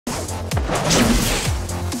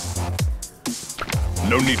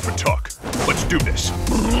No need for talk. Let's do this.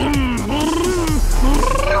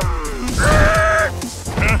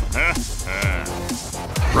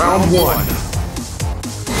 Round one.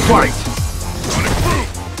 Fight!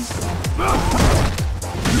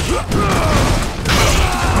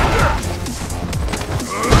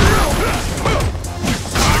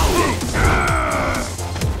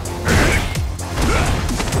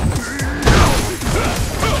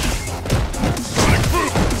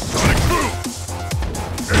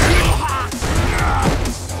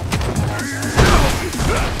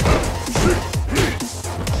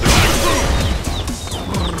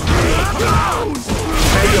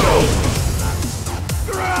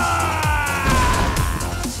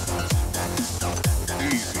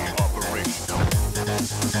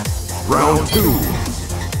 Round two.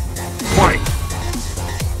 Fight!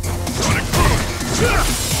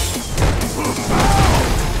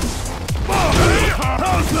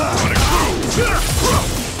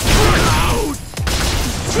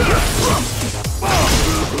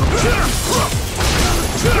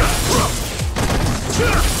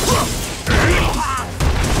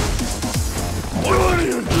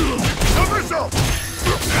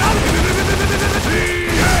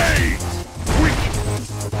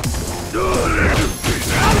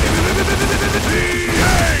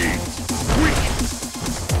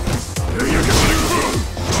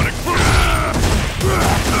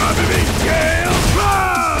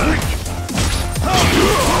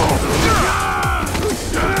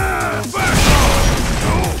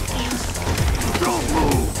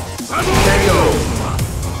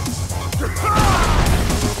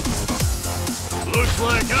 Looks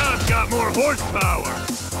like I've got more horsepower.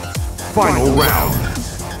 Final round.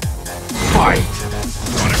 Fight!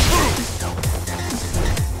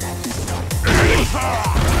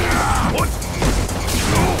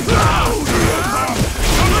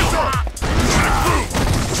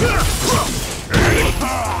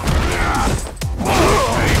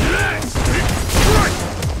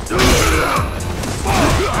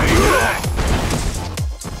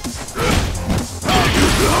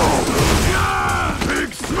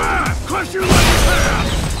 Big smash! Crush you like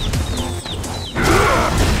a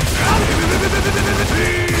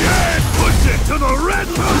and push it to the red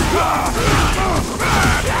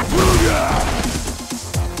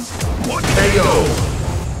What KO!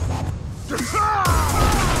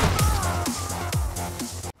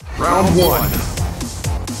 Round one.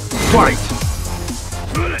 Fight!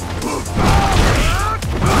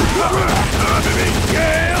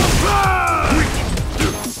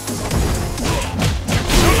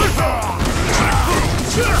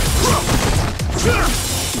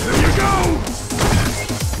 Here you go!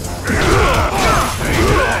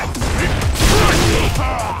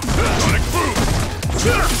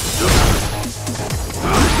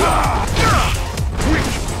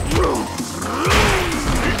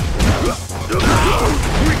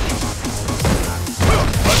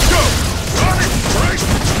 Let's go! Army strike!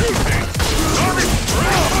 Shooting! Army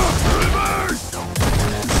strike! Reverse!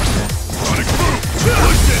 Sonic boom!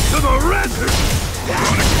 Push it to the red!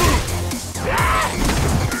 Sonic boom!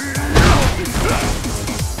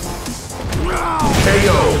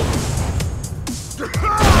 KO!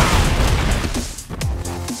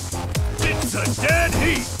 It's a dead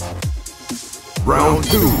heat! Round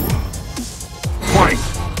two. Fight!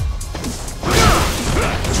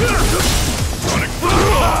 Sonic boom!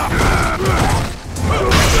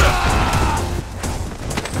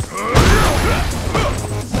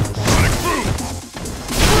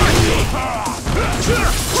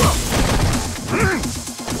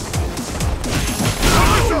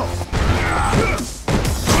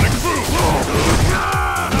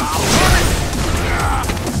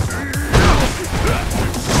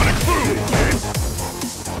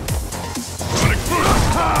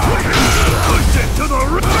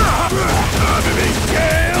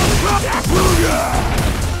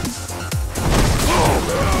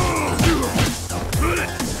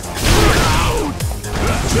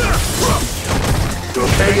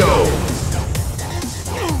 KO!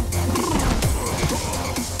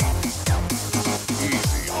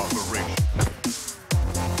 Easy operation.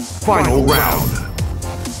 Final round.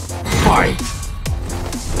 Fight!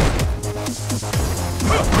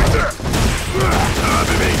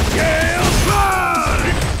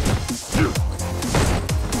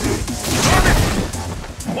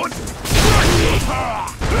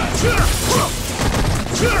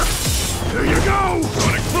 Here you go!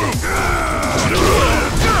 Sonic boom!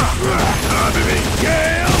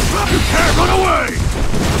 Abigail! You can't run away!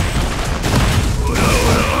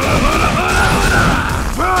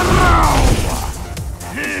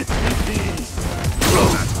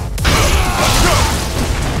 Let's go!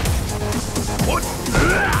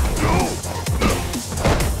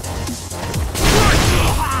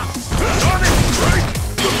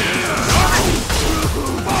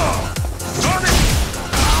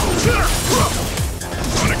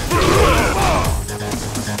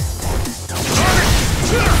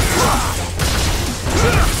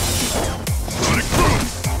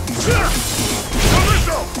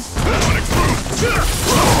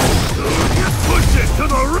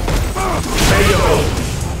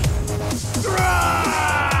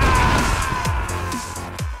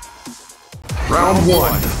 Round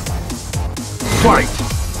 1. Fight!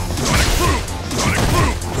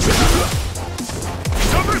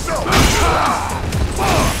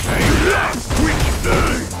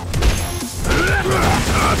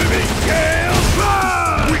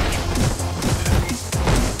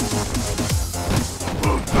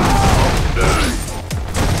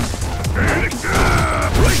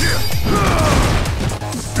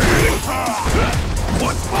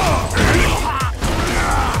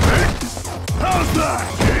 How's that?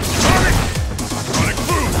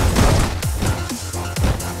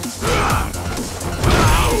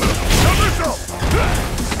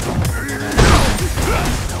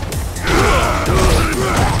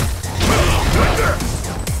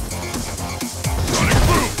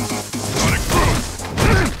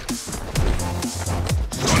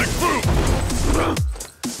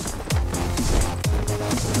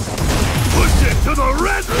 Push it to the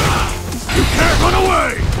red! You can't run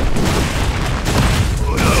away!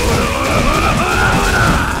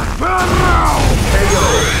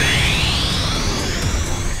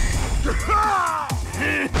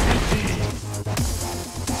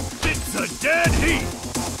 It's a dead heat!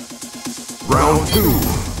 Round 2.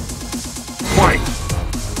 Fight!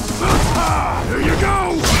 Here you go!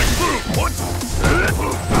 What?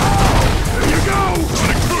 Here you go!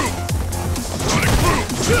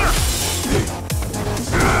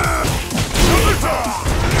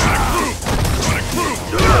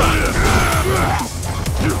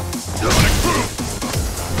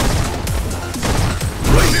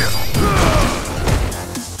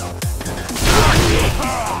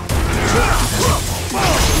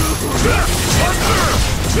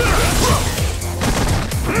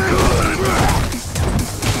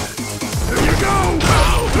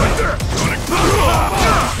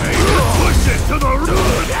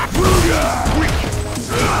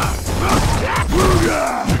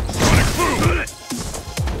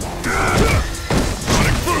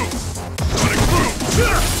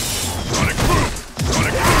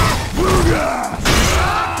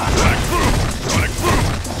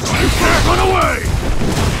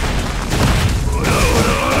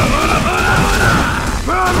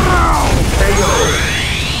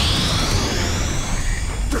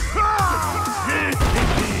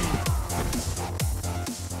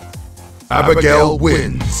 Abigail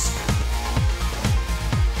wins.